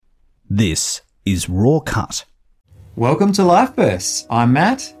This is Raw Cut. Welcome to Life Bursts. I'm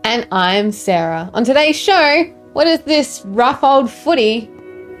Matt. And I'm Sarah. On today's show, what has this rough old footy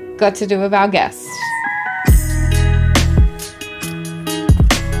got to do with our guest?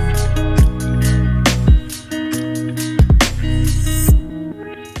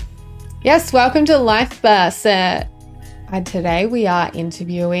 Yes, welcome to Life Bursts. And today we are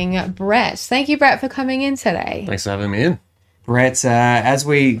interviewing Brett. Thank you, Brett, for coming in today. Thanks for having me in. Brett, as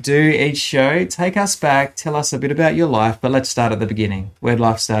we do each show, take us back, tell us a bit about your life, but let's start at the beginning. Where'd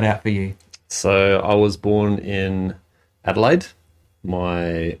life start out for you? So I was born in Adelaide.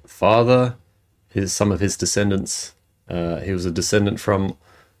 My father, some of his descendants, he was a descendant from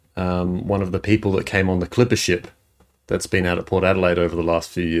one of the people that came on the Clipper ship that's been out at Port Adelaide over the last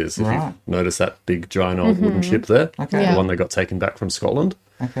few years. If Right. you've noticed that big giant old wooden ship there, Okay. Yeah. the one that got taken back from Scotland.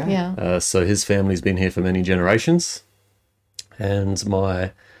 Okay. Yeah. So his family's been here for many generations. And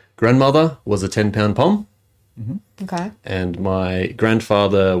my grandmother was a 10-pound pom. Okay. And my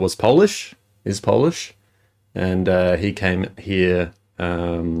grandfather was is Polish, and he came here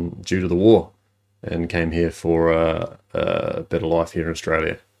due to the war and came here for a better life here in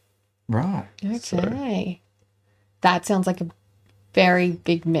Australia. Right. Okay. That sounds like a very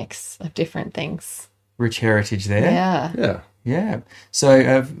big mix of different things. Rich heritage there. Yeah. Yeah. Yeah.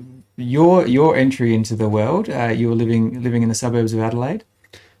 So your entry into the world, you were living in the suburbs of Adelaide?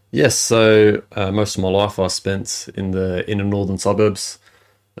 Yes, so most of my life I spent in the inner northern suburbs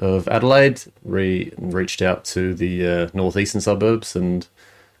of Adelaide, reached out to the northeastern suburbs, and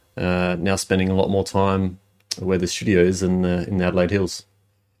now spending a lot more time where the studio is in the Adelaide Hills.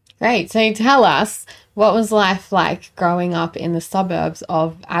 Great. So tell us, what was life like growing up in the suburbs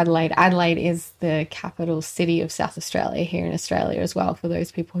of Adelaide? Adelaide is the capital city of South Australia, here in Australia as well, for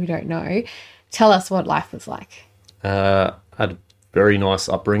those people who don't know. Tell us what life was like. Had a very nice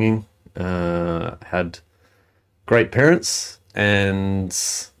upbringing, had great parents and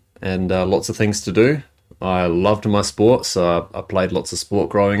lots of things to do. I loved my sport, so I played lots of sport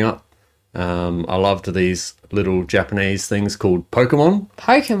growing up. I loved these little Japanese things called Pokemon.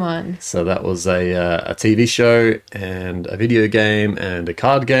 Pokemon. So that was a TV show and a video game and a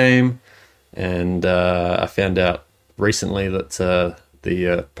card game. And I found out recently that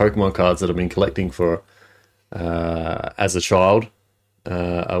the Pokemon cards that I've been collecting for as a child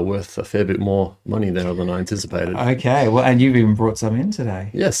are worth a fair bit more money than I anticipated. Okay. Well, and you've even brought some in today.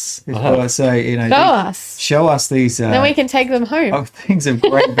 Yes, I Well, have. so, you know, Show us. these Then we can take them home. things of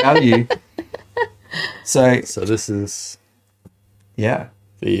great value. So, So this is yeah.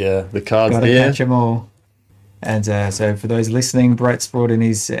 the cards Gotta there. catch them all. And so for those listening, Brett's brought in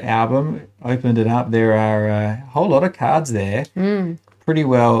his album, opened it up. There are a whole lot of cards there. Pretty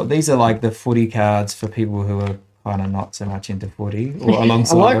well. These are like the footy cards for people who are kind of not so much into footy, or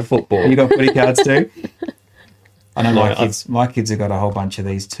alongside I like of football. You got footy cards too? I know No, my kids have got a whole bunch of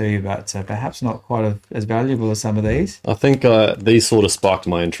these too, but perhaps not quite as valuable as some of these. I think these sort of sparked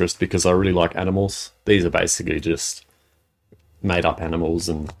my interest because I really like animals. These are basically just made up animals,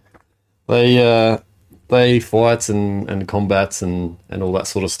 and they fight and combats and all that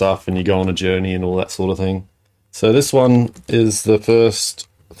sort of stuff, and you go on a journey and all that sort of thing. So this one is the first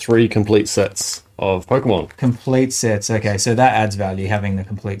 3 complete sets of Pokemon. Complete sets. Okay, so that adds value, having the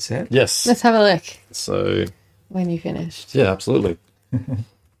complete set. Yes. Let's have a look So when you finished. yeah, absolutely.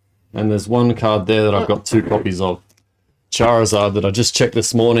 And there's one card there that I've got 2 copies of. Charizard that I just checked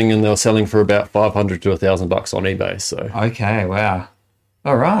this morning, and they were selling for about $500 to $1,000 on eBay. So Okay, wow.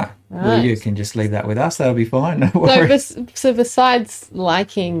 All right. Well, Right. you can just leave that with us. That'll be fine. No So, worries. so besides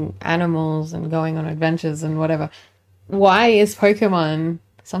liking animals and going on adventures and whatever, why is Pokemon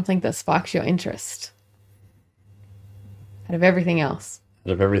something that sparks your interest out of everything else?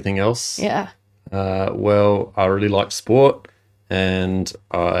 out of everything else, Yeah. well, I really liked sport, and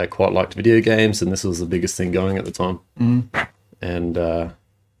I quite liked video games, and this was the biggest thing going at the time. And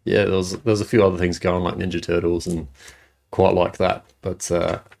yeah, there was a few other things going, like Ninja Turtles, and quite like that. But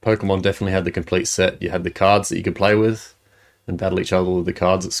Pokemon definitely had the complete set. You had the cards that you could play with and battle each other with the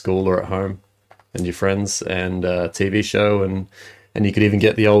cards at school or at home, and your friends, and a TV show, and you could even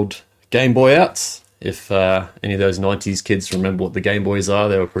get the old Game Boy out. If any of those 90s kids remember what the Game Boys are,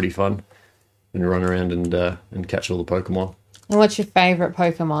 they were pretty fun. And run around and catch all the Pokemon. And what's your favourite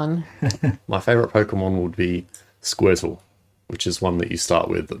Pokemon? My favourite Pokemon would be Squirtle, which is one that you start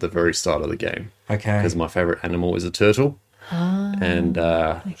with at the very start of the game. Okay. Because my favourite animal is a turtle. And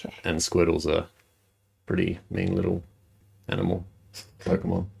Okay. and Squirtle's a pretty mean little animal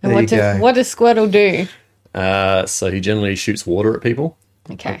Pokemon. And There you go. what does Squirtle do? So he generally shoots water at people.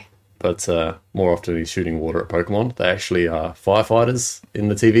 Okay. but more often he's shooting water at Pokemon. They actually are firefighters in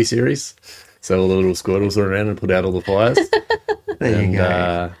the TV series. So all the little Squirtles are around and put out all the fires. There you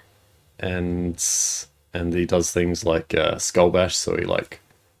go. And he does things like Skull Bash, so he like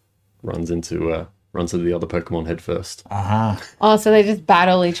runs into the other Pokemon head first. Oh, so they just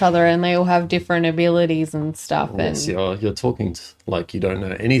battle each other and they all have different abilities and stuff. Yes, And you're talking like you don't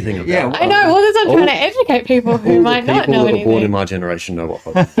know anything about. Yeah, I know. Well, I'm trying to educate people who all might the not people know that are born in anything. my generation know what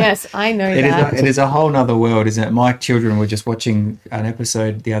Pokemon. Yes, I know It that. is a whole nother world, isn't it? My children were just watching an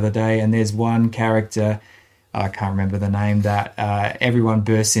episode the other day, and there's one character, I can't remember the name, that everyone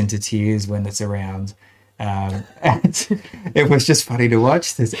bursts into tears when it's around. And it was just funny to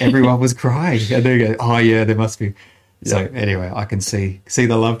watch. Everyone was crying, and they go, "Oh yeah, there must be." So anyway, I can see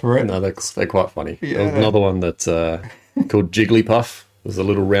the love for it. No, they're quite funny. Yeah. There was another one that called Jigglypuff. It was a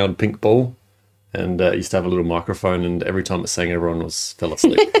little round pink ball, and it used to have a little microphone. And every time it sang, everyone fell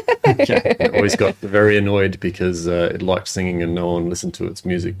asleep. It always got very annoyed because it liked singing, and no one listened to its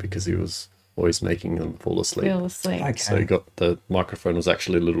music because he was always making them fall asleep. Feel asleep. Okay. So the microphone was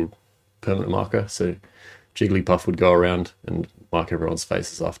actually a little permanent marker. So Jigglypuff would go around and mark everyone's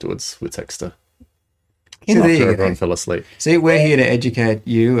faces afterwards with Texter. So there After you go. everyone fell asleep. See, we're here to educate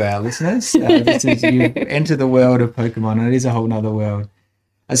you, our listeners. This is, you enter the world of Pokemon, and it is a whole nother world.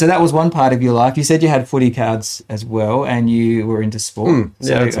 And so that was one part of your life. You said you had footy cards as well, and you were into sport.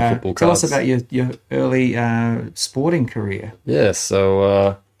 yeah, I had some football tell us cards. about your early sporting career. Yeah,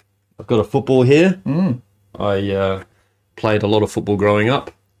 so I've got a football here. I played a lot of football growing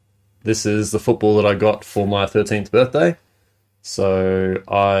up. This is the football that I got for my 13th birthday. So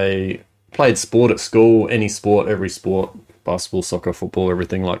I played sport at school, any sport, every sport, basketball, soccer, football,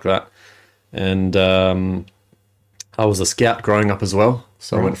 everything like that. And I was a scout growing up as well.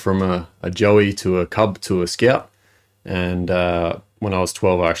 So I went from a Joey to a Cub to a scout. And when I was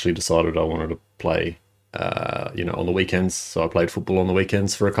 12, I actually decided I wanted to play, on the weekends. So I played football on the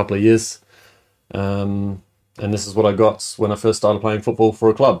weekends for a couple of years. And this is what I got when I first started playing football for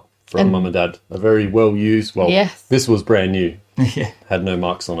a club from mum and dad. A very well used. Well, Yes. this was brand new. Yeah, Had no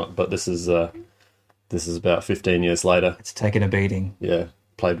marks on it, but this is about 15 years later. it's taken a beating. Yeah,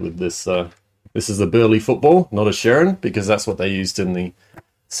 played with this. This is a Burley football, not a Sharon, because that's what they used in the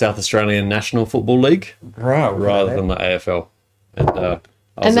South Australian National Football League Right, rather than the AFL. And I was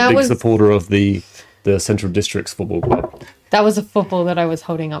And a that big was- supporter of the Central Districts Football Club. That was a football that I was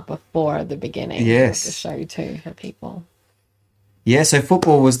holding up before at the beginning. Yes. To show too for people. Yeah, so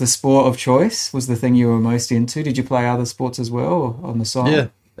football was the sport of choice, was the thing you were most into. Did you play other sports as well on the side?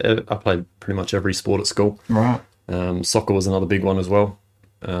 Yeah, I played pretty much every sport at school. Right. Soccer was another big one as well.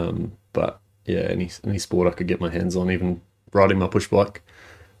 But yeah, any sport I could get my hands on, even riding my push bike.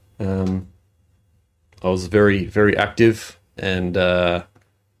 I was very, very active, and I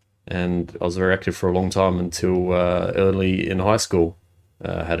was very active for a long time until early in high school.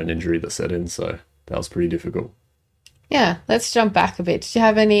 I had an injury that set in, so that was pretty difficult. Yeah, let's jump back a bit. Did you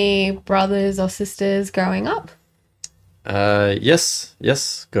have any brothers or sisters growing up? Yes.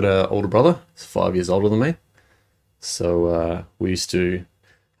 Got an older brother. He's 5 years older than me. So we used to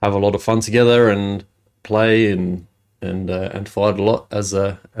have a lot of fun together and play and fight a lot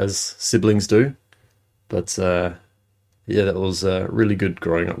as siblings do. But yeah, that was really good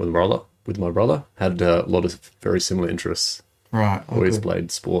growing up with my brother. Had a lot of very similar interests. Right. Always okay. played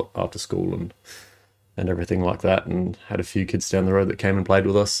sport after school and everything like that, and had a few kids down the road that came and played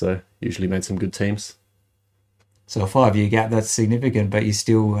with us. So usually made some good teams. So a 5-year gap, that's significant, but you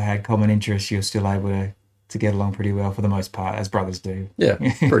still had common interests. You're still able to get along pretty well for the most part, as brothers do. Yeah,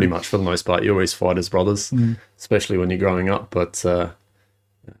 pretty much for the most part. You always fight as brothers, especially when you're growing up. But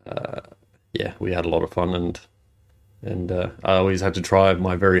yeah, we had a lot of fun, and I always had to try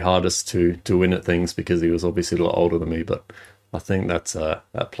my very hardest to win at things because he was obviously a lot older than me. But I think that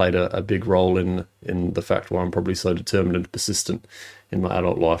played a big role in the fact why I'm probably so determined and persistent in my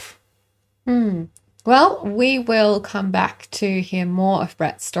adult life. Well, we will come back to hear more of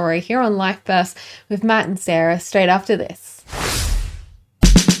Brett's story here on Life Burst with Matt and Sarah straight after this.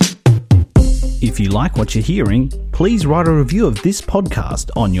 If you like what you're hearing, please write a review of this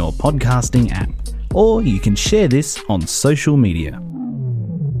podcast on your podcasting app, or you can share this on social media.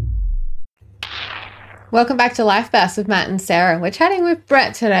 Welcome back to Life Burst with Matt and Sarah. We're chatting with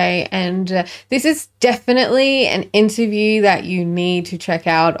Brett today, and this is definitely an interview that you need to check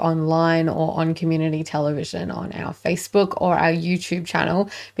out online or on community television on our Facebook or our YouTube channel,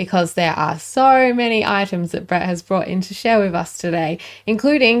 because there are so many items that Brett has brought in to share with us today,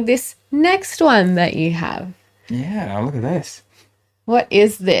 including this next one that you have. Yeah, look at this. What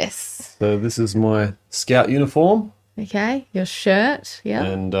is this? So this is my scout uniform. Okay, your shirt. Yeah.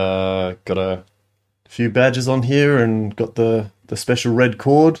 And got a few badges on here and got the special red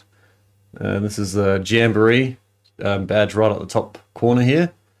cord. This is a Jamboree badge right at the top corner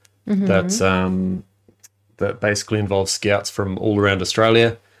here. That basically involves scouts from all around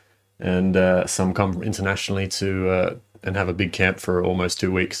Australia, and some come internationally to and have a big camp for almost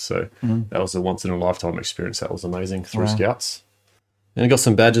 2 weeks. So that was a once in a lifetime experience. That was amazing through Scouts. And I got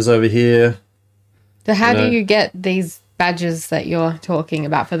some badges over here. So how do you get these badges that you're talking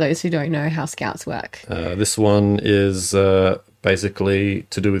about for those who don't know how Scouts work? This one is basically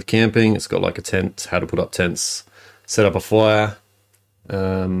to do with camping. It's got like a tent, how to put up tents, set up a fire.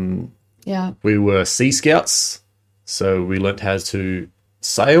 Yeah. We were Sea Scouts, so we learnt how to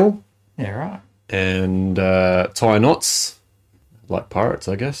sail Yeah, right. and tie knots, like pirates,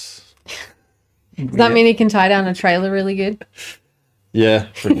 I guess. Does that mean he can tie down a trailer really good? Yeah,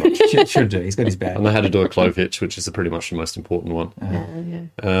 pretty much. Should do. He's got his I badge. know how to do a clove hitch, which is pretty much the most important one. Yeah.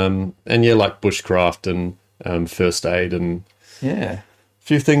 And yeah, like bushcraft and first aid and Yeah. a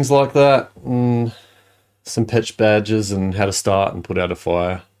few things like that. And some pitch badges and how to start and put out a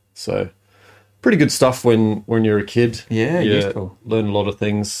fire. So pretty good stuff when you're a kid. Yeah, you useful. learn a lot of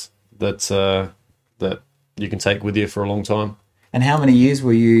things that you can take with you for a long time. And how many years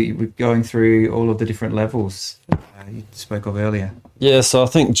were you going through all of the different levels you spoke of earlier? Yeah, so I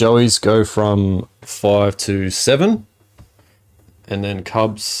think Joey's go from 5 to 7, and then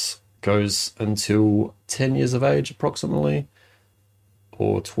Cubs goes until 10 years of age approximately,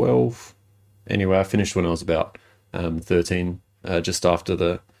 or 12. Anyway, I finished when I was about 13, just after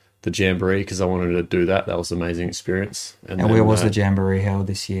the Jamboree, because I wanted to do that. That was an amazing experience. And then, where was the Jamboree held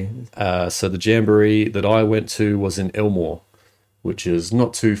this year? So the Jamboree that I went to was in Elmore, which is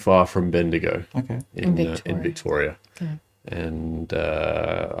not too far from Bendigo. Okay. In Victoria. Okay. And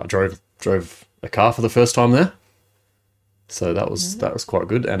I drove a car for the first time there, so that was quite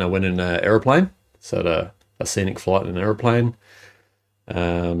good. And I went in an aeroplane, so a scenic flight in an aeroplane.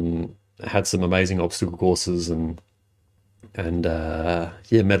 Had some amazing obstacle courses and met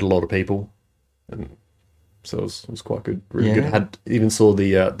a lot of people, and so it was quite good, really good. Even saw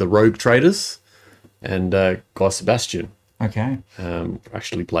the Rogue Traders and Guy Sebastian. Okay.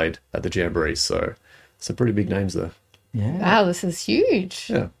 Actually played at the Jamboree, so some pretty big names there. Yeah. Wow, this is huge.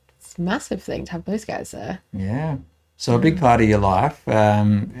 Yeah. It's a massive thing to have those guys there. Yeah. So a big part of your life,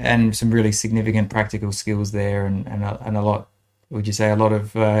 and some really significant practical skills there, and a lot. Would you say a lot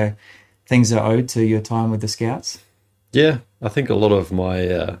of things are owed to your time with the Scouts? Yeah, I think a lot of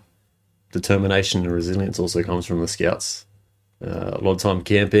my determination and resilience also comes from the Scouts. A lot of time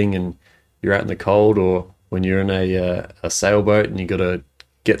camping, and you're out in the cold, or when you're in a sailboat and you got to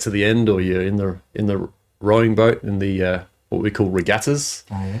get to the end, or you're in the rowing boat in the what we call regattas.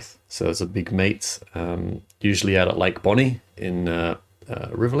 Oh, yes. So it's a big meet, usually out at Lake Bonnie in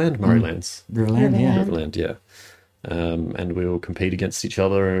Riverland, Murraylands. Riverland, yeah. Riverland, yeah. And we will compete against each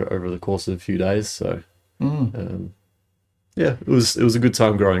other over the course of a few days. So, yeah, it was a good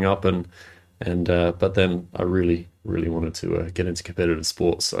time growing up, and but then I really wanted to get into competitive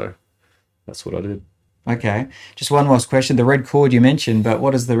sports, so that's what I did. Okay. Just one last question. The red cord you mentioned, but what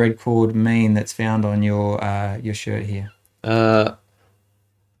does the red cord mean that's found on your shirt here?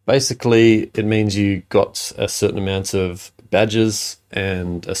 Basically, it means you got a certain amount of badges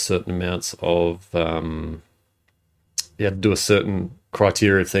and a certain amount of you had to do a certain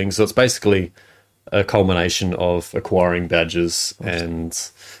criteria of things. So it's basically a culmination of acquiring badges and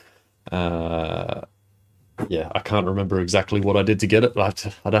I can't remember exactly what I did to get it.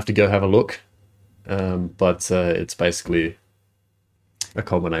 I'd have to go have a look. But it's basically a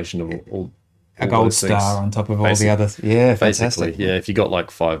culmination of all A gold star on top of all the others. Yeah, fantastic. Basically, yeah. If you got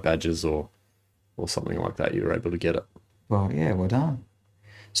like 5 badges or something like that, you were able to get it. Well, yeah, well done.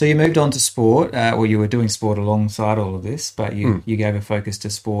 So you moved on to sport, or you were doing sport alongside all of this, but you gave a focus to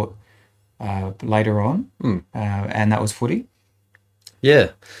sport later on, and that was footy?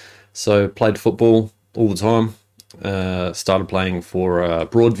 Yeah. So played football all the time. Started playing for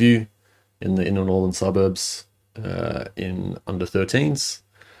Broadview in the inner northern suburbs in under 13s,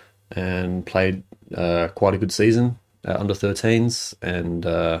 and played quite a good season at under 13s, and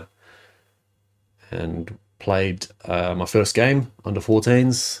played my first game under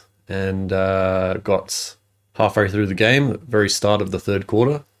 14s, and got halfway through the game, very start of the third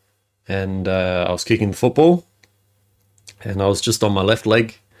quarter, and I was kicking the football, and I was just on my left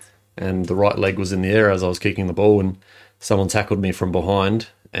leg, and the right leg was in the air as I was kicking the ball, and someone tackled me from behind,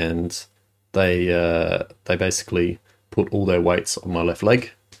 and they basically put all their weights on my left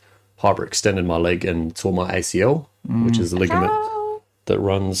leg, hyperextended my leg, and tore my ACL, which is the ligament that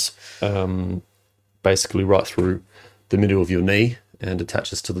runs basically right through the middle of your knee and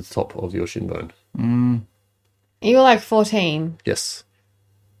attaches to the top of your shin bone. You were like 14. Yes.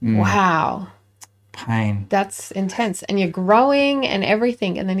 Wow. Pain. That's intense. And you're growing and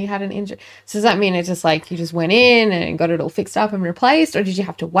everything, and then you had an injury. So does that mean it's just like you just went in and got it all fixed up and replaced, or did you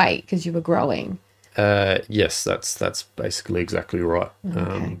have to wait because you were growing? Yes, that's basically exactly right.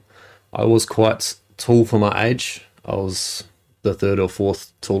 I was quite tall for my age. I was the third or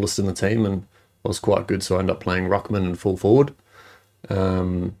fourth tallest in the team, and I was quite good, so I ended up playing ruckman and full forward.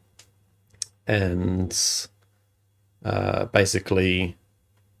 Basically,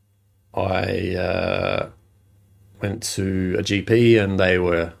 I went to a GP and they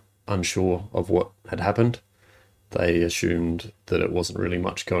were unsure of what had happened. They assumed that it wasn't really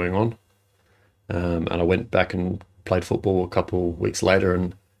much going on. And I went back and played football a couple weeks later,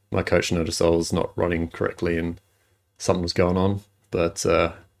 and my coach noticed I was not running correctly and something was going on. But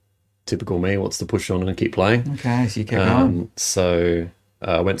typical me, wants to push on and keep playing. Okay, so you kept going. So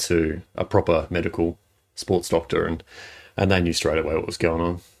I went to a proper medical sports doctor, and they knew straight away what was going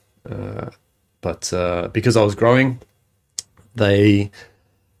on. But because I was growing, they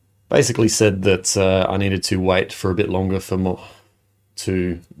basically said that I needed to wait for a bit longer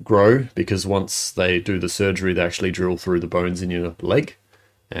to grow, because once they do the surgery, they actually drill through the bones in your leg,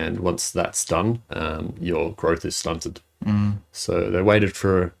 and once that's done, your growth is stunted. So they waited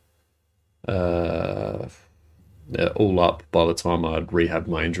for all up. By the time I'd rehabbed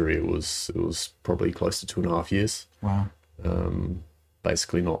my injury, it was probably close to 2.5 years. Wow.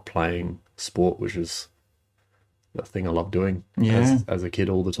 Basically not playing sport, which is the thing I love doing as a kid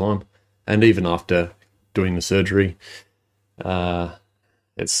all the time. And even after doing the surgery,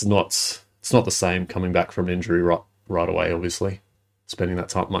 it's not the same coming back from an injury right away, obviously. Spending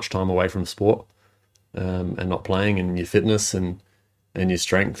that much time away from sport and not playing, and your fitness and your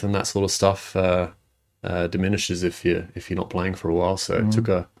strength and that sort of stuff diminishes if you're not playing for a while. So it took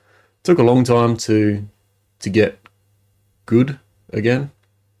a long time to get good again,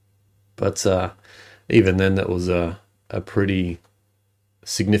 but even then, that was a pretty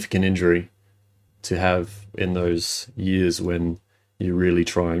significant injury to have in those years when you're really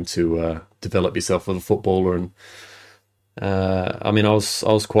trying to develop yourself as a footballer. And I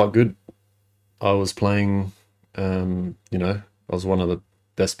was quite good. I was playing, I was one of the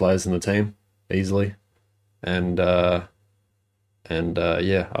best players in the team easily, and I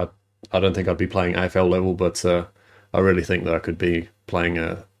don't think I'd be playing AFL level, but I really think that I could be playing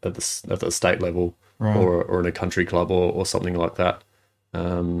at the state level, right, or in a country club or something like that,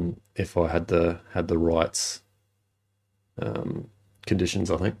 if I had the right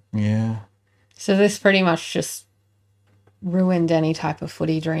conditions, I think. Yeah. So this pretty much just ruined any type of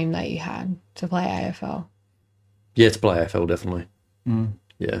footy dream that you had to play AFL. Yeah, to play AFL, definitely. Mm.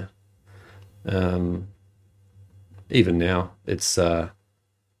 Yeah. Even now, it's I'm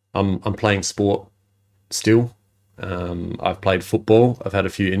playing sport still. I've played football. I've had a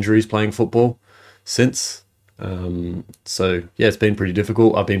few injuries playing football since. So yeah, it's been pretty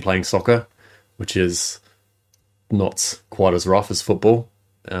difficult. I've been playing soccer, which is not quite as rough as football,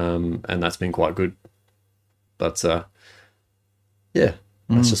 and that's been quite good. But yeah,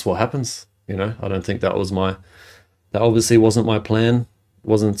 that's just what happens. I don't think that obviously wasn't my plan.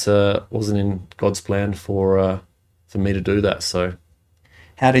 Wasn't in God's plan for me to do that. So.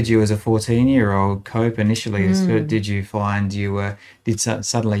 How did you, as a 14-year-old, cope initially? Did you find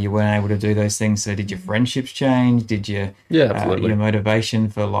suddenly you weren't able to do those things? So did your friendships change? Did your your motivation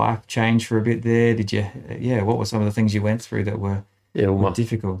for life change for a bit there? Did you? What were some of the things you went through that were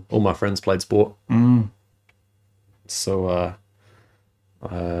difficult? All my friends played sport, so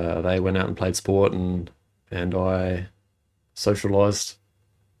they went out and played sport, and I socialised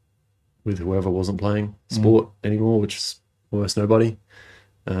with whoever wasn't playing sport anymore, which is almost nobody.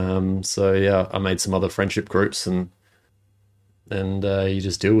 So yeah, I made some other friendship groups, and you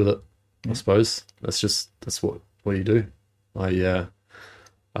just deal with it. I suppose that's what you do. I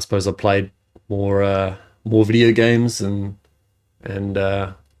suppose I played more video games and than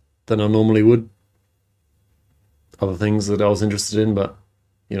I normally would. Other things that I was interested in, but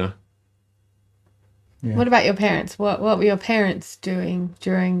Yeah. What about your parents? What were your parents doing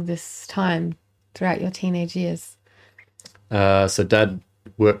during this time throughout your teenage years? So Dad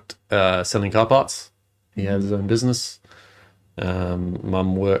worked selling car parts. He had his own business.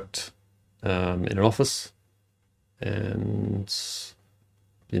 Mum worked in an office, and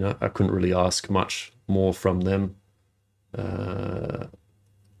I couldn't really ask much more from them. They're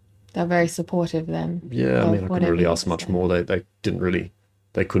very supportive then. Yeah, I couldn't really ask much more. They couldn't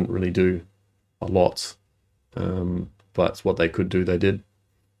really do a lot, but what they could do, they did.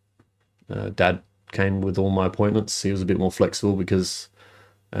 Dad came with all my appointments. He was a bit more flexible because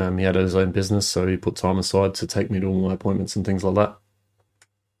he had his own business, so he put time aside to take me to all my appointments and things like that.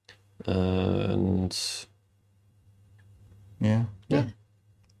 And Yeah.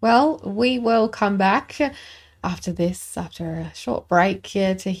 Well, we will come back after this, after a short break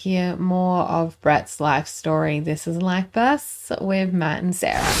here, to hear more of Brett's life story. This is Life Bursts with Matt and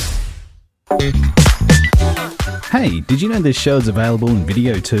Sarah. Hey, did you know this show is available in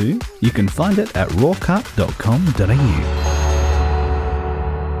video too? You can find it at rawcut.com.au.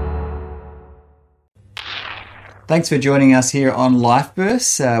 Thanks for joining us here on Life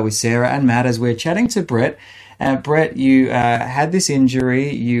Bursts with Sarah and Matt as we're chatting to Brett. Brett, you had this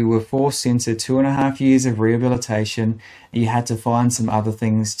injury. You were forced into 2.5 years of rehabilitation. You had to find some other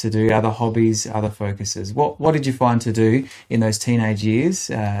things to do, other hobbies, other focuses. What did you find to do in those teenage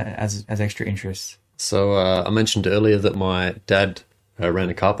years as extra interests? so I mentioned earlier that my dad ran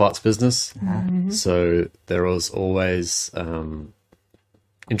a car parts business. So there was always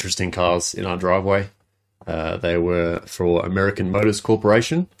interesting cars in our driveway. They were for American Motors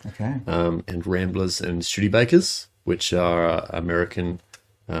Corporation, Okay. and Ramblers and Studebakers, which are American,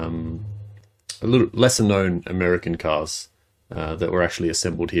 a little lesser known American cars that were actually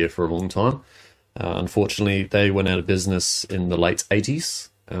assembled here for a long time. Unfortunately, they went out of business in the late 80s,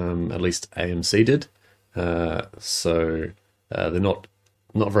 at least AMC did. So they're not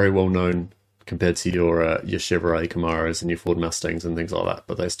very well known compared to your Chevrolet Camaros and your Ford Mustangs and things like that,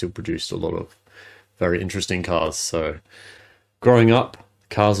 but they still produced a lot of very interesting cars. So growing up,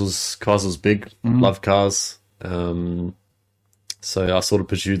 cars was big. Loved cars. So I sort of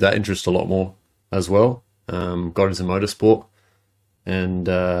pursued that interest a lot more as well. Got into motorsport, and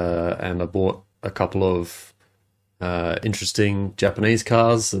I bought a couple of interesting Japanese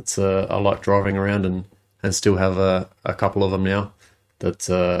cars that I like driving around, and still have a couple of them now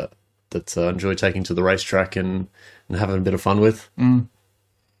that I enjoy taking to the racetrack and having a bit of fun with.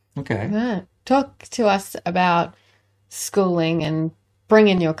 Okay. Matt, talk to us about schooling and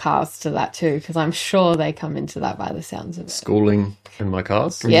bringing your cars to that too, because I'm sure they come into that by the sounds of it. Schooling in my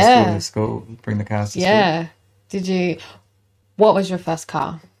cars. Bring Yeah. the school, bring the cars to school. Yeah. What was your first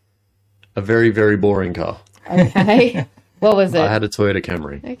car? A very, very boring car. Okay. What was it? I had a Toyota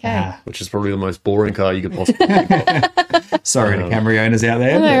Camry, Okay. which is probably the most boring car you could possibly. Sorry to Camry owners out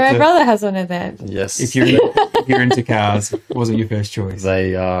there. Oh, no, but, my brother has one of them. Yes, if you're into cars, it wasn't your first choice.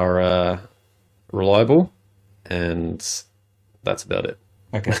 they are reliable, and that's about it.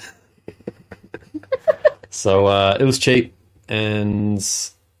 Okay. So it was cheap, and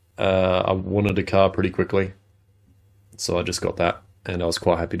I wanted a car pretty quickly, so I just got that, and I was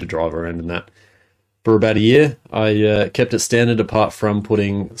quite happy to drive around in that. For about a year, I kept it standard apart from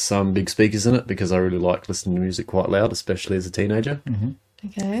putting some big speakers in it because I really liked listening to music quite loud, especially as a teenager.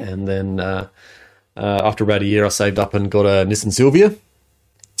 Okay. And then after about a year, I saved up and got a Nissan Silvia,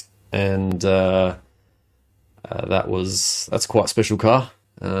 and that's quite a special car.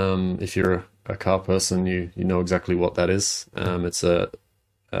 If you're a car person, you know exactly what that is. It's a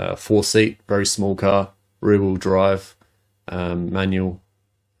 4-seat, very small car, rear-wheel drive, manual,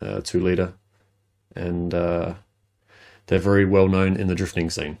 2-litre. And they're very well known in the drifting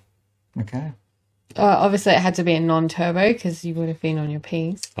scene. Okay. Obviously, it had to be a non-turbo because you would have been on your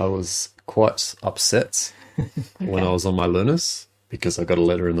P's. I was quite upset when I was on my learners because I got a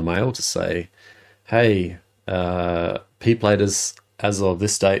letter in the mail to say, hey, P-platers as of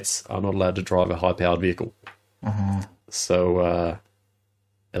this date are not allowed to drive a high-powered vehicle. So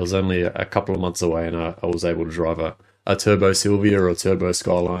it was only a couple of months away, and I was able to drive a turbo Silvia or a turbo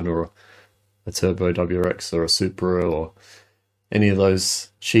Skyline or a turbo WRX or a Supra or any of those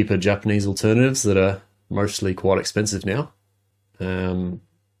cheaper Japanese alternatives that are mostly quite expensive now.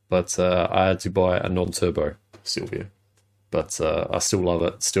 But I had to buy a non-turbo Silvia. But I still love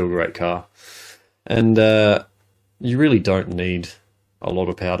it. It's still a great car. And you really don't need a lot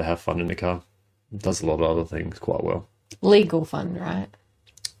of power to have fun in the car. It does a lot of other things quite well. Legal fun, right?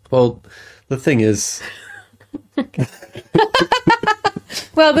 Well, the thing is...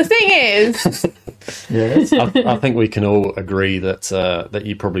 Well, the thing is... Yes. I think we can all agree that that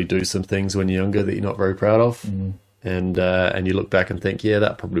you probably do some things when you're younger that you're not very proud of, and you look back and think, yeah,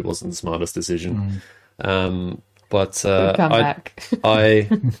 that probably wasn't the smartest decision. But come back. I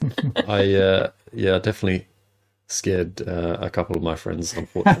definitely scared a couple of my friends,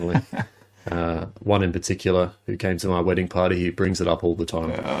 unfortunately. One in particular who came to my wedding party, he brings it up all the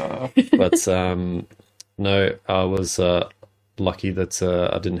time. But no, I was lucky that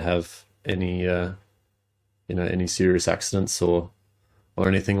I didn't have any any serious accidents or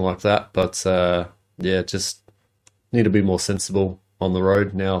anything like that. But just need to be more sensible on the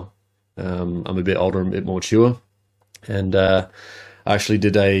road now. I'm a bit older and a bit more mature. And I actually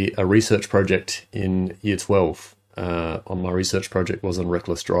did a research project in year 12. On my research project was on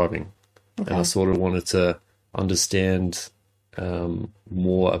reckless driving. Okay. And I sort of wanted to understand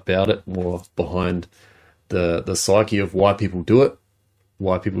more about it, more behind the psyche of why people do it,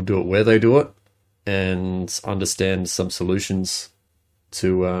 where they do it, and understand some solutions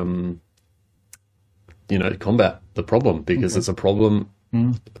to combat the problem, because it's a problem.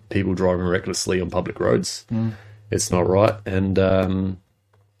 People driving recklessly on public roads, it's not right. And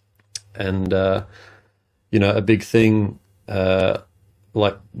a big thing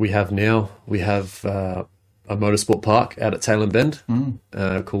like we have now, we have a motorsport park out at Tailem Bend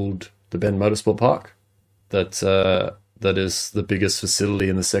called the Bend Motorsport Park. That is the biggest facility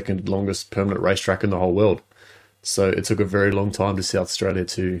and the second longest permanent racetrack in the whole world. So it took a very long time to South Australia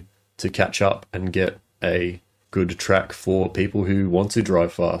to catch up and get a good track for people who want to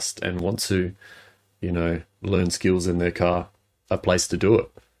drive fast and want to, learn skills in their car, a place to do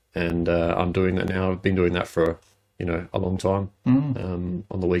it. And I'm doing that now. I've been doing that for, a long time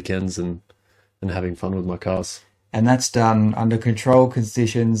on the weekends and having fun with my cars. And that's done under controlled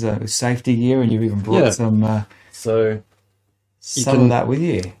conditions, safety gear, and you've even brought some of that with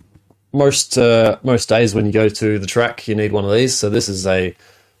you. Most days when you go to the track, you need one of these. So this is a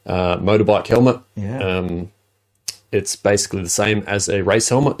motorbike helmet. Yeah. It's basically the same as a race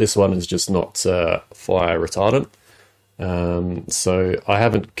helmet. This one is just not fire retardant. So I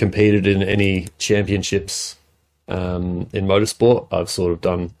haven't competed in any championships in motorsport. I've sort of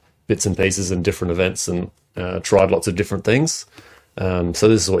done bits and pieces in different events and tried lots of different things. So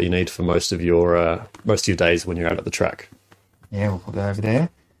this is what you need for most of your days when you're out at the track. Yeah, we'll put that over there.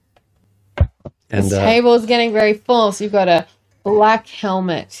 And This table's getting very full, so you've got a black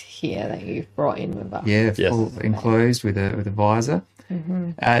helmet here that you've brought in with us. Yeah, Yes. full enclosed with a visor.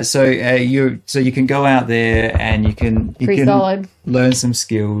 So you can go out there and you can Solid. learn some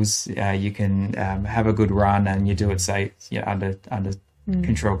skills. You can have a good run, and you do it safe, under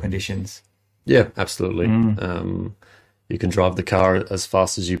control conditions. yeah, absolutely. You can drive the car as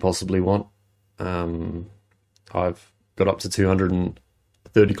fast as you possibly want. I've got up to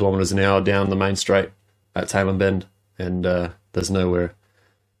 230 kilometers an hour down the main straight at Tailem Bend, and there's nowhere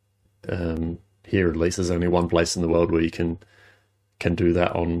here, at least there's only one place in the world where you can do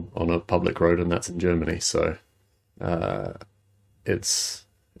that on a public road, and that's in Germany. So it's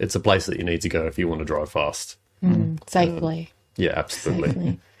a place that you need to go if you want to drive fast. Safely. Yeah,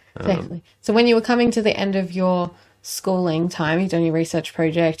 absolutely. Safely. So when you were coming to the end of your schooling time, you've done your research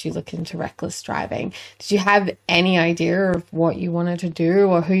project, you looked into reckless driving. Did you have any idea of what you wanted to do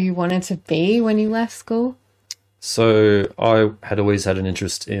or who you wanted to be when you left school? So I had always had an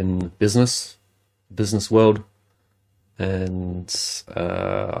interest in business world, and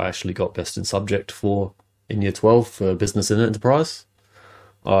I actually got best in subject in year 12 for business and enterprise.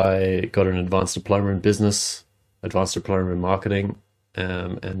 I got an advanced diploma in business, advanced diploma in marketing,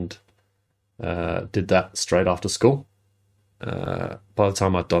 and did that straight after school. By the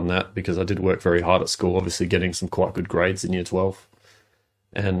time I'd done that, because I did work very hard at school, obviously getting some quite good grades in year 12,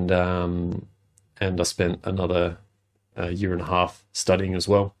 and I spent another year and a half studying as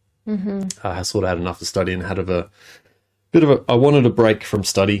well. I sort of had enough to study and had I wanted a break from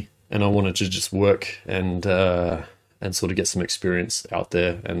study, and I wanted to just work and sort of get some experience out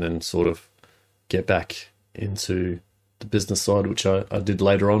there, and then sort of get back into the business side, which I did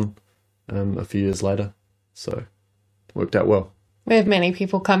later on, a few years later. So it worked out well. We have many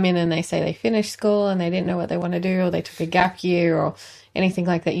people come in and they say they finished school and they didn't know what they want to do, or they took a gap year or anything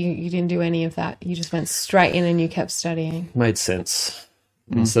like that. You didn't do any of that. You just went straight in and you kept studying. Made sense.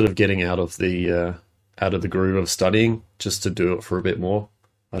 Instead of getting out of the groove of studying just to do it for a bit more,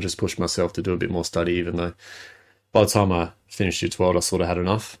 I just pushed myself to do a bit more study, even though by the time I finished year 12, I sort of had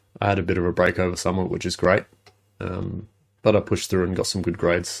enough. I had a bit of a break over summer, which is great. But I pushed through and got some good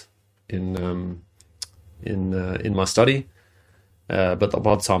grades in my study. But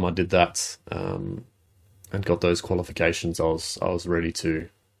by the time I did that and got those qualifications, I was ready to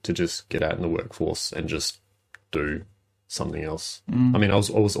just get out in the workforce and just do something else. I mean, I was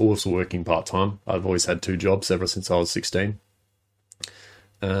also working part-time. I've always had 2 jobs ever since I was 16.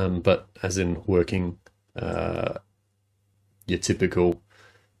 But as in working your typical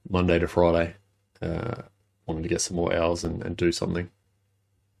Monday to Friday, wanted to get some more hours and do something.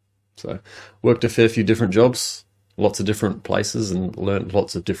 So worked a fair few different jobs, lots of different places, and learned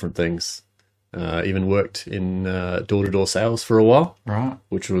lots of different things. Even worked in door-to-door sales for a while, Right.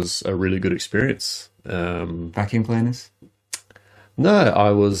 which was a really good experience. Vacuum cleaners. No,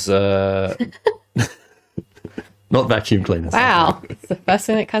 I was Not vacuum cleaners. Wow. It's the first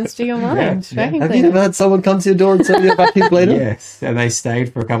thing that comes to your mind. Yeah. Vacuum Have you cleaner. never had someone come to your door and tell you a vacuum cleaner? Yes, and they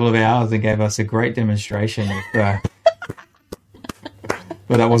stayed for a couple of hours and gave us a great demonstration of.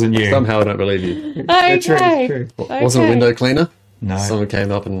 But that wasn't you. Somehow I don't believe you. Okay. True. Wasn't a window cleaner? No, Someone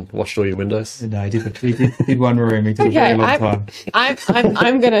came up and washed all your windows. no, he did one room. He took a very long time.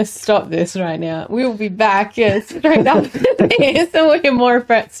 I'm going to stop this right now. We will be back straight after this, and we'll hear more of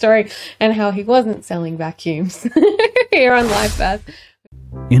Brett's story and how he wasn't selling vacuums here on Life Birth.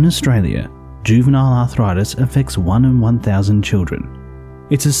 In Australia, juvenile arthritis affects 1 in 1,000 children.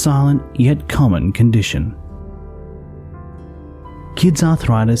 It's a silent yet common condition. Kids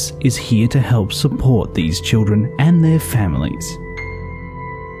Arthritis is here to help support these children and their families.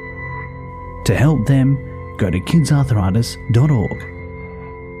 To help them, go to kidsarthritis.org.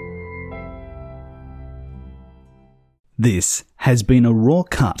 This has been a Raw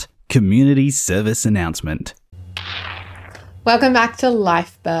Cut community service announcement. Welcome back to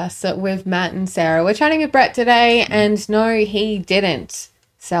Life Burst with Matt and Sarah. We're chatting with Brett today, and no, he didn't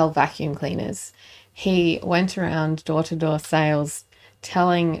sell vacuum cleaners. He went around door-to-door sales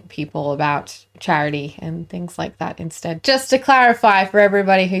telling people about charity and things like that instead. Just to clarify for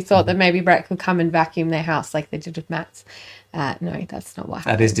everybody who thought that maybe Brett could come and vacuum their house like they did with Matt's. No, that's not what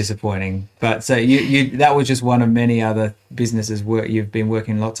happened. That is disappointing. But so you that was just one of many other businesses where you've been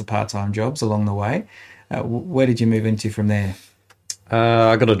working lots of part-time jobs along the way. Where did you move into from there?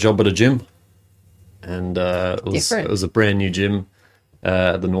 I got a job at a gym, and it Different. was a brand new gym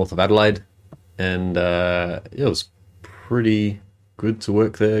at the north of Adelaide, and it was pretty good to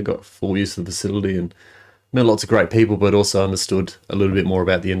work there. Got full use of the facility and met lots of great people, but also understood a little bit more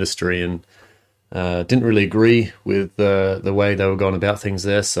about the industry, and didn't really agree with the way they were going about things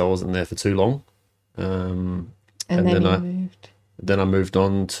there, so I wasn't there for too long. And then you moved. Then I moved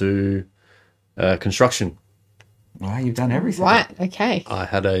on to construction. Wow, you've done everything. Right, okay. I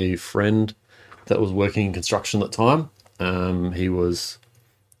had a friend that was working in construction at the time. He was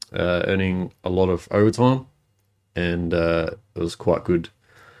earning a lot of overtime, and it was quite good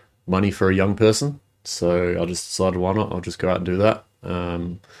money for a young person. So I just decided, why not? I'll just go out and do that.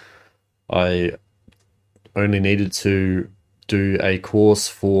 I only needed to do a course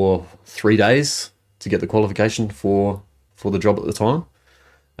for 3 days to get the qualification for the job at the time.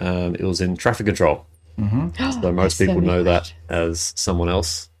 It was in traffic control. Mm-hmm. So most people know that as someone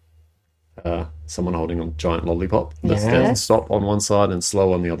else, someone holding a giant lollipop. That's Yeah. stop on one side and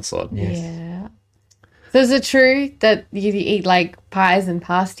slow on the other side. Yes. Yeah. So is it true that you eat like pies and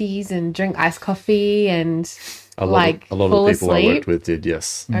pasties and drink iced coffee and A lot like of fall the people I asleep? worked with did,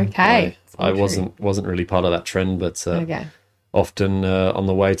 yes. Okay. I wasn't really part of that trend, but Okay. often on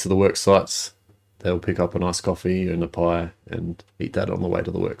the way to the work sites, they'll pick up an iced coffee and a pie and eat that on the way to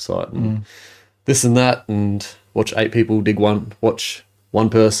the work site, and this and that, and watch 8 people watch one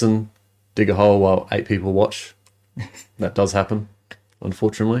person dig a hole while 8 people watch. That does happen,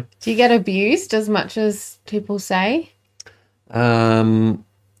 unfortunately. Do you get abused as much as people say?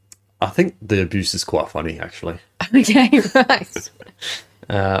 I think the abuse is quite funny, actually. Okay, right.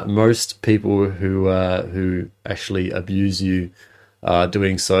 Most people who actually abuse you are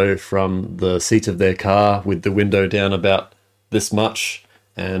doing so from the seat of their car with the window down about this much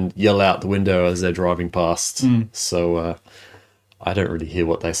and yell out the window as they're driving past. So I don't really hear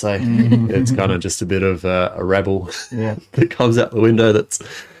what they say. It's kind of just a bit of a rabble that comes out the window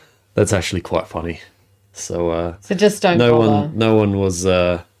that's actually quite funny. So So just don't bother. no one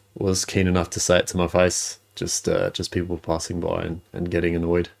was keen enough to say it to my face. Just people passing by and getting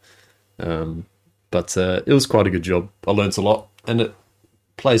annoyed. But it was quite a good job. I learnt a lot, and it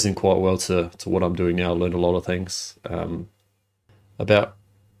plays in quite well to what I'm doing now. I learned a lot of things about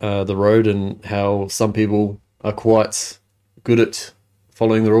the road and how some people are quite good at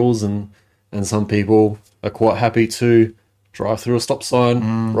following the rules, and some people are quite happy to drive through a stop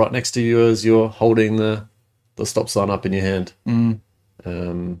sign right next to you as you're holding the stop sign up in your hand.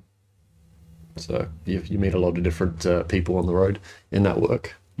 So you meet a lot of different people on the road in that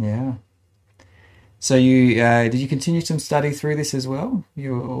work. Yeah. So you did you continue some study through this as well?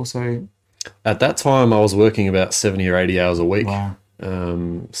 You were also At that time, I was working about 70 or 80 hours a week. wow.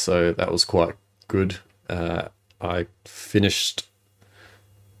 So that was quite good. I finished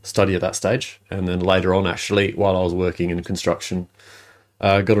study at that stage, and then later on, actually, while I was working in construction,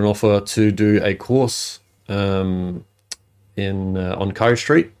 I got an offer to do a course on Curry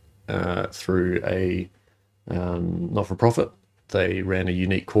Street through a not-for-profit. They ran a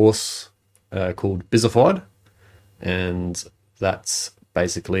unique course called Bizified, and that's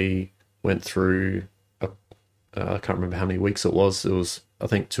basically went through I can't remember how many weeks it was. It was, I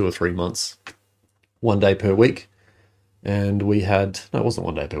think, 2 or 3 months, 1 day per week. And we had, no, it wasn't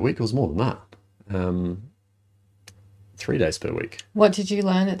 1 day per week, it was more than that. 3 days per week. What did you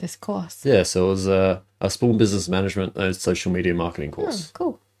learn at this course? Yeah, so it was a small business management and social media marketing Oh, course.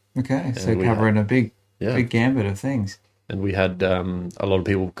 cool. Okay, so we covering a big Yeah. big gambit of things. And we had a lot of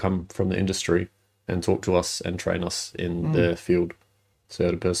people come from the industry and talk to us and train us in their field. So we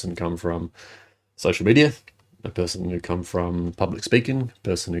had a person come from social media, a person who come from public speaking, a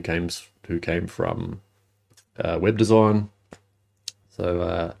person who came from web design.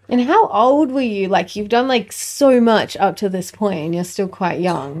 So And how old were you? Like, you've done like so much up to this point and you're still quite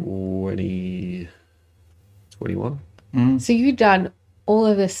young. 21. So you've done all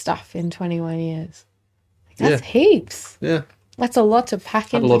of this stuff in 21 years. That's Yeah. heaps. Yeah. That's a lot to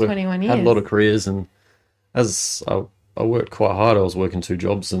pack into 21 years. Had a lot of careers, and as I worked quite hard. I was working 2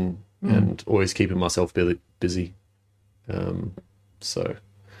 jobs and always keeping myself busy. So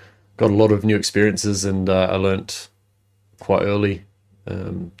got a lot of new experiences, and I learnt quite early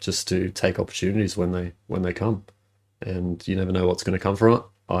just to take opportunities when they come, and you never know what's going to come from it.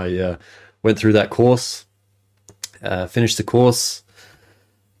 I went through that course, finished the course,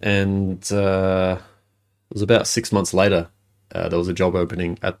 and it was about 6 months later. There was a job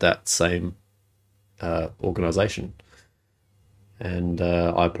opening at that same organization, and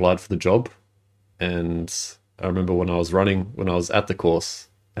I applied for the job. And I remember when I was at the course,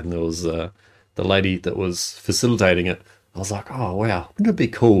 and there was the lady that was facilitating it. I was like, oh wow, wouldn't it be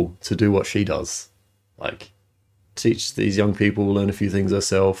cool to do what she does, like teach these young people, learn a few things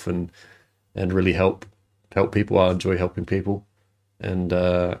herself, and really help people. I enjoy helping people, and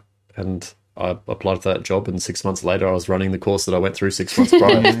I applied for that job, and 6 months later, I was running the course that I went through 6 months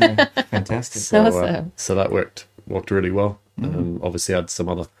prior. Yeah, fantastic. Awesome. So that worked really well. Obviously, I had some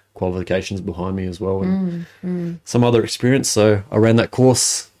other qualifications behind me as well, and some other experience. So I ran that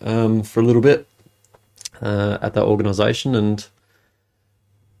course for a little bit at that organisation,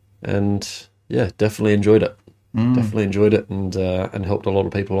 and yeah, definitely enjoyed it. Definitely enjoyed it, and helped a lot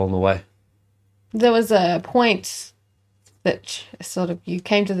of people along the way. There was a point that sort of you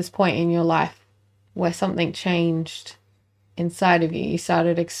came to this point in your life where something changed inside of you. You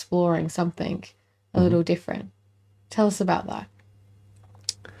started exploring something a little different. Tell us about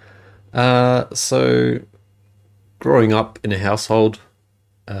that. So growing up in a household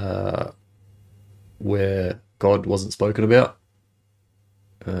where God wasn't spoken about,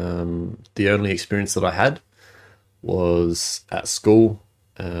 the only experience that I had was at school.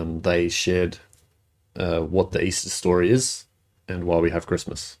 They shared what the Easter story is and why we have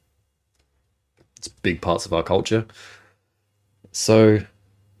Christmas. It's big parts of our culture. So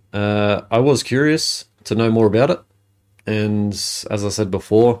I was curious to know more about it. And as I said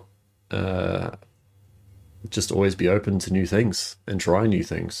before, just always be open to new things and try new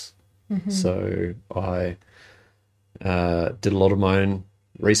things. So I did a lot of my own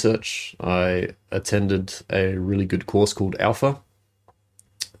research. I attended a really good course called Alpha.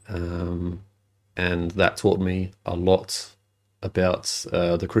 And that taught me a lot about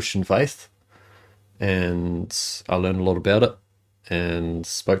the Christian faith, and I learned a lot about it, and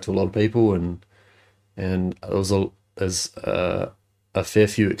spoke to a lot of people, and there's a fair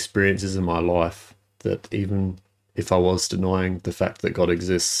few experiences in my life that even if I was denying the fact that God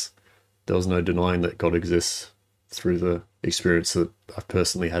exists, there was no denying that God exists through the experience that I've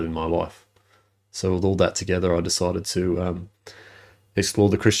personally had in my life. So with all that together, I decided to explore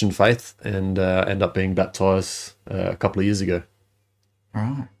the Christian faith and end up being baptized a couple of years ago.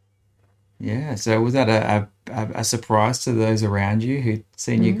 Right. Yeah. So was that a surprise to those around you who'd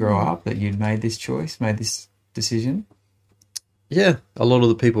seen you grow up that you'd made this choice, made this decision? Yeah, a lot of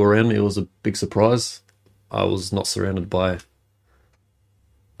the people around me, it was a big surprise. I was not surrounded by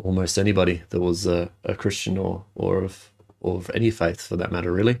almost anybody that was a Christian or of any faith for that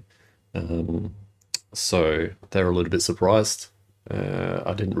matter, really. So they were a little bit surprised.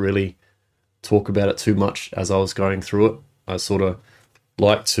 I didn't really talk about it too much as I was going through it. I sort of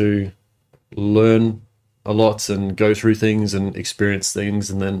like to learn a lot and go through things and experience things,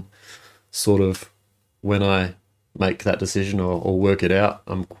 and then sort of when I make that decision or work it out,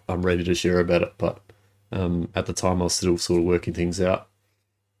 I'm ready to share about it. But at the time, I was still sort of working things out.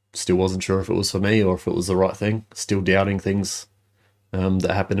 Still wasn't sure if it was for me or if it was the right thing. Still doubting things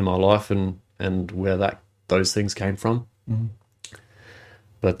that happened in my life and where those things came from.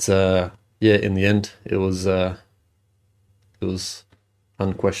 But yeah, in the end, it was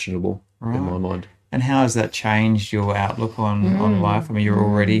unquestionable in my mind. And how has that changed your outlook on life? I mean, you're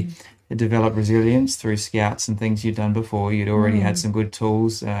already developed resilience through scouts and things you've done before. You'd already had some good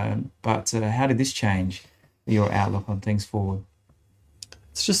tools. But how did this change your outlook on things forward?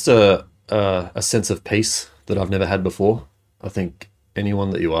 It's just a a sense of peace that I've never had before. I think anyone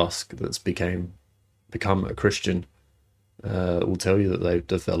that you ask that's become a Christian will tell you that they've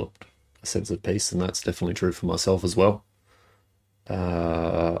developed a sense of peace, and that's definitely true for myself as well.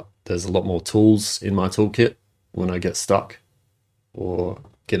 There's a lot more tools in my toolkit when I get stuck or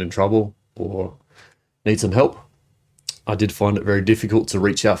get in trouble or need some help. I did find it very difficult to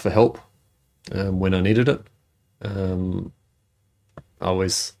reach out for help when I needed it. I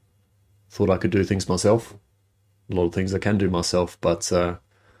always thought I could do things myself. A lot of things I can do myself, but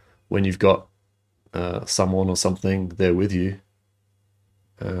when you've got someone or something there with you,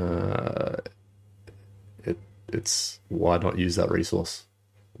 it's why not use that resource?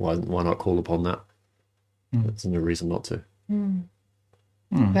 Why not call upon that? There's no reason not to.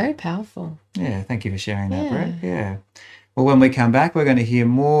 Very powerful. Yeah, thank you for sharing that, Yeah. Brett. Yeah. Well, when we come back, we're going to hear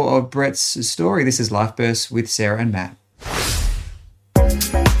more of Brett's story. This is Life Bursts with Sarah and Matt.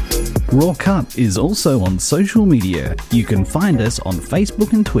 Raw Cut is also on social media. You can find us on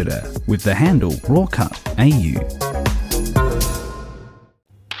Facebook and Twitter with the handle RawCutAU.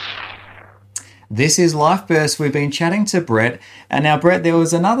 This is Life Burst. We've been chatting to Brett. And now, Brett, there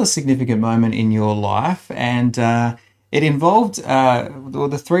was another significant moment in your life, and it involved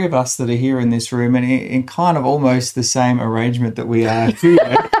the three of us that are here in this room, and in kind of almost the same arrangement that we are here,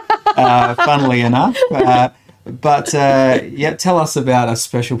 funnily enough. But tell us about a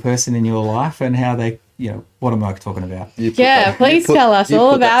special person in your life and how they, what am I talking about? Please tell us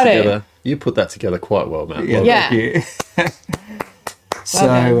all about it. You put that together quite well, Matt. Yeah. Thank you. So,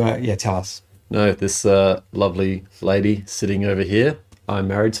 tell us. No, this lovely lady sitting over here, I'm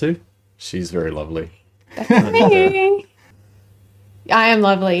married to. She's very lovely. Me. I am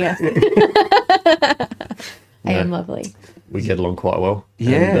lovely, yes. I am lovely. We get along quite well.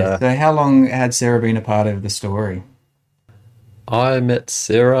 Yeah. So how long had Sarah been a part of the story? I met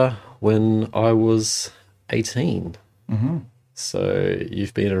Sarah when I was 18. Mm-hmm. So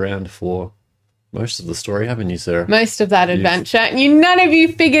you've been around for most of the story, haven't you, Sarah? Most of that adventure. And none of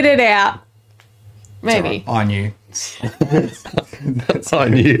you figured it out. Maybe. I knew. I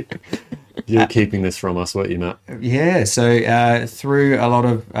knew. You were keeping this from us, weren't you, Matt? Yeah. So through a lot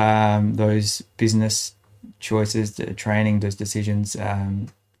of those business choices, training, those decisions,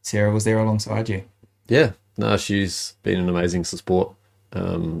 Sarah was there alongside you. Yeah. No, she's been an amazing support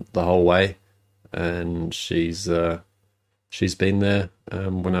the whole way, and she's been there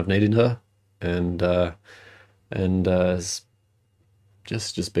when I've needed her, and has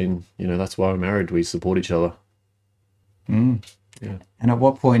just been, that's why we're married. We support each other. Yeah. And at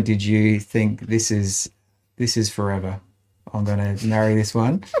what point did you think this is forever? I'm going to marry this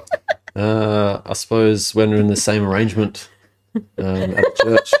one. I suppose when we're in the same arrangement at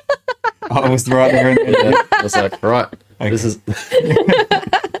church. I was right there. I was like, right, Okay. this is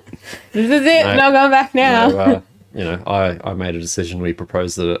This is it. No. Not going back now. No, I made a decision. We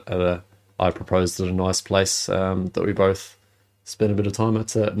proposed I proposed at a nice place that we both spent a bit of time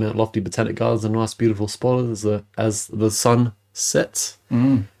at Mount Lofty Botanic Gardens, a nice, beautiful spot as the sun sets.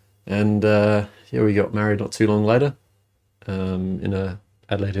 And we got married not too long later in a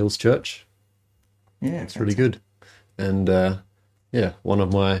Adelaide Hills church. Yeah, It's really good. And one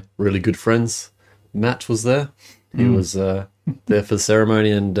of my really good friends, Matt, was there. He was there for the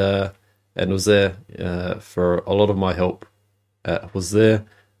ceremony and was there for a lot of my help. Was there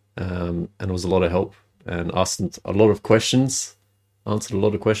and it was a lot of help and answered a lot of questions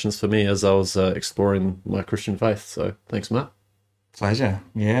for me as I was exploring my Christian faith. So thanks, Matt. Pleasure.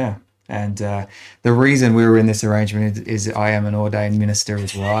 Yeah. And the reason we were in this arrangement is I am an ordained minister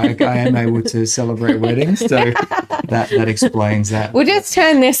as well. I am able to celebrate weddings, so that explains that. We'll just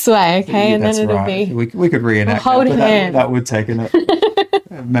turn this way, okay? Yeah, And then that's it'll right. be. We could reenact We'll hold that, but hands. that would take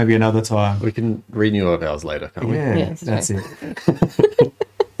maybe another time. We can renew our vows later, can't we? Yeah, Yes, that's it.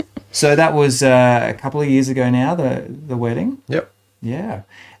 So that was a couple of years ago now, the wedding. Yep. Yeah.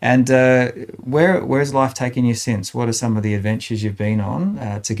 And where's life taken you since? What are some of the adventures you've been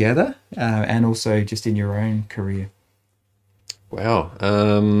on together and also just in your own career? Wow.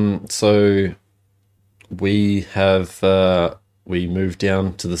 So we have we moved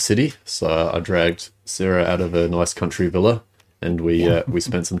down to the city. So I dragged Sarah out of a nice country villa, and we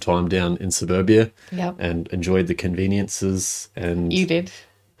spent some time down in suburbia Yep. and enjoyed the conveniences. And You did.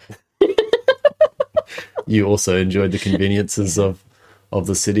 you also enjoyed the conveniences of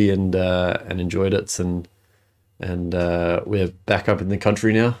the city and enjoyed it. And we're back up in the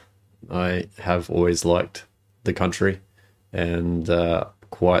country now. I have always liked the country, and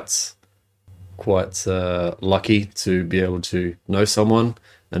quite lucky to be able to know someone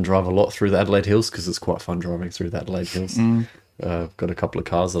and drive a lot through the Adelaide Hills, because it's quite fun driving through the Adelaide Hills. Got a couple of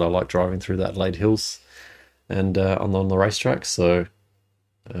cars that I like driving through the Adelaide Hills and on the racetrack. So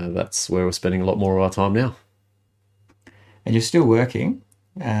that's where we're spending a lot more of our time now. And you're still working.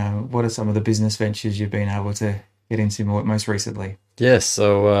 What are some of the business ventures you've been able to get into most recently? Yeah,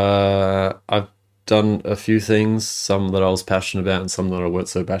 so I've done a few things, some that I was passionate about and some that I weren't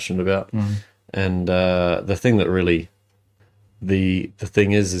so passionate about. And the thing that really, the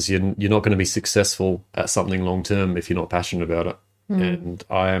thing is you're not going to be successful at something long term if you're not passionate about it. And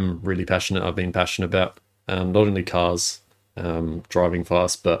I am really passionate. I've been passionate about not only cars, driving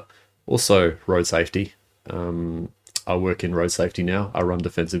fast, but also road safety. I work in road safety now. I run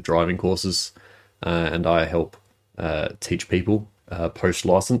defensive driving courses, and I help teach people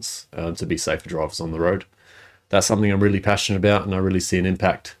post-license to be safer drivers on the road. That's something I'm really passionate about, and I really see an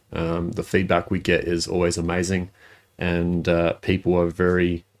impact. The feedback we get is always amazing, and people are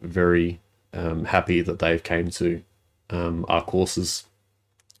very, very happy that they've came to our courses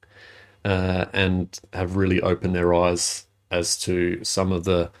and have really opened their eyes as to some of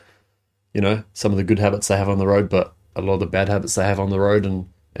the good habits they have on the road, but a lot of the bad habits they have on the road,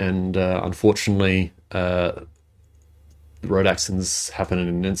 and unfortunately, road accidents happen in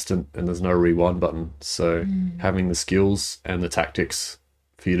an instant, and there's no rewind button. So having the skills and the tactics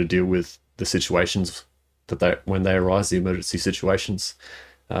for you to deal with the situations when they arise, the emergency situations,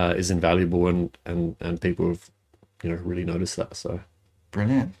 is invaluable, and people have really noticed that. So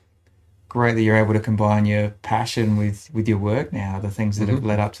brilliant. Great that you're able to combine your passion with your work now, the things that have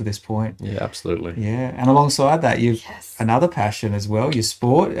led up to this point. Yeah, absolutely. Yeah, and alongside that, you've another passion as well, your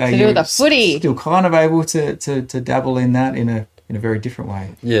sport. To do with the footy. Still kind of able to dabble in that in a very different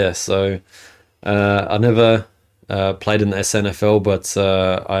way. Yeah, so I never played in the SNFL, but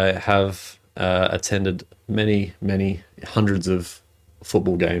I have attended many, many hundreds of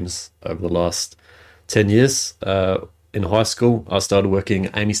football games over the last 10 years. In high school, I started working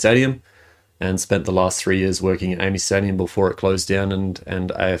at Amy Stadium, and spent the last 3 years working at Amy Stadium before it closed down and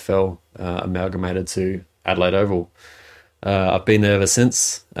AFL amalgamated to Adelaide Oval. I've been there ever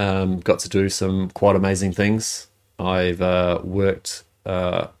since, got to do some quite amazing things. I've worked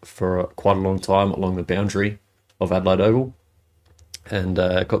for quite a long time along the boundary of Adelaide Oval, and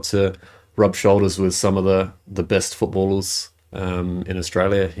got to rub shoulders with some of the best footballers in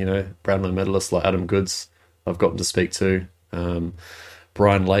Australia, Brownlow medalists like Adam Goodes I've gotten to speak to.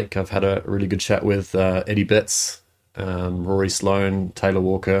 Brian Lake, I've had a really good chat with, Eddie Betts, Rory Sloane, Taylor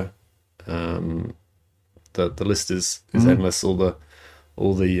Walker. The list is endless. All the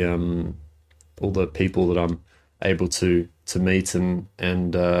people that I'm able to meet and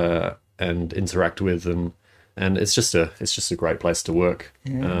interact with, and it's just a great place to work.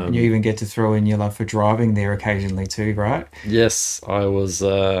 Yeah, and you even get to throw in your love for driving there occasionally too, right? Yes, I was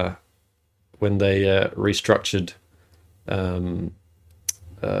when they restructured.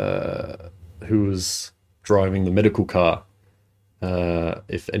 Who was driving the medical car.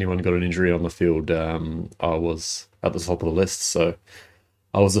 If anyone got an injury on the field, I was at the top of the list. So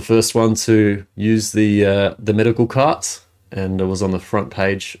I was the first one to use the medical cart, and it was on the front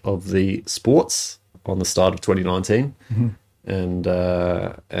page of the sports on the start of 2019, and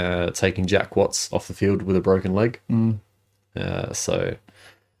taking Jack Watts off the field with a broken leg. So,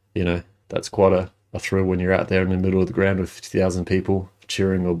 that's quite a thrill when you're out there in the middle of the ground with 50,000 people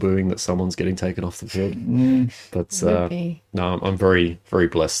cheering or booing that someone's getting taken off the field. But no, I'm very, very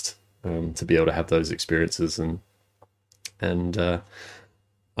blessed to be able to have those experiences, and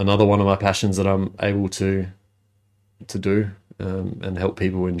another one of my passions that I'm able to do and help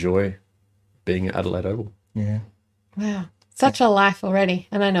people enjoy being at Adelaide Oval. Yeah. Wow. Such a life already.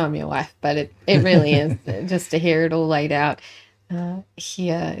 And I know I'm your wife, but it really is just to hear it all laid out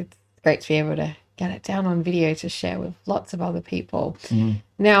here. It's great to be able to get it down on video to share with lots of other people.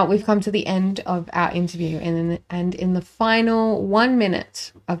 Now we've come to the end of our interview, and in the final 1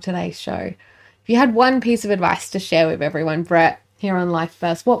 minute of today's show, if you had one piece of advice to share with everyone, Brett, here on Life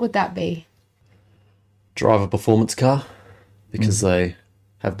First, what would that be? Drive a performance car, because they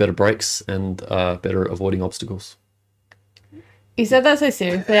have better brakes and are better at avoiding obstacles. You said that so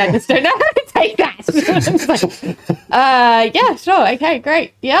seriously, I just don't know how to take that. It's like, yeah, sure, okay,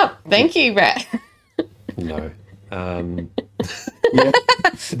 great. Yep, thank you, Brett. No. Yeah.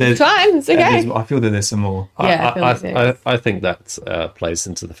 It's fine, it's okay. I feel that there's some more. Yeah, I think that plays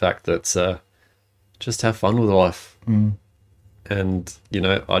into the fact that just have fun with life. And,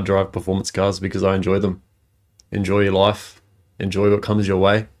 I drive performance cars because I enjoy them. Enjoy your life. Enjoy what comes your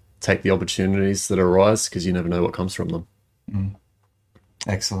way. Take the opportunities that arise, because you never know what comes from them.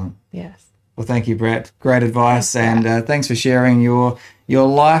 Excellent. Yes. Well, thank you, Brett. Great advice, Thanks, and thanks for sharing your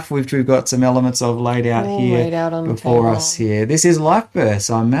life, which we've got some elements of laid out here laid out on the before table. us here. This is Life Bursts.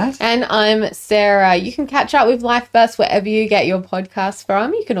 I'm Matt. And I'm Sarah. You can catch up with Life Bursts wherever you get your podcasts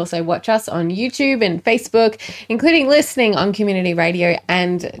from. You can also watch us on YouTube and Facebook, including listening on community radio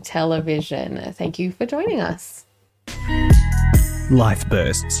and television. Thank you for joining us. Life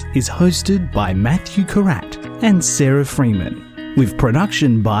Bursts is hosted by Matthew Karat and Sarah Freeman, with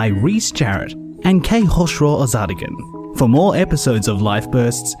production by Reese Jarrett and Kay Hoshraw Ozadigan. For more episodes of Life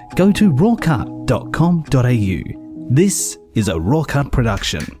Bursts, go to rawcut.com.au. This is a Rawcut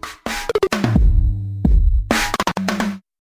production.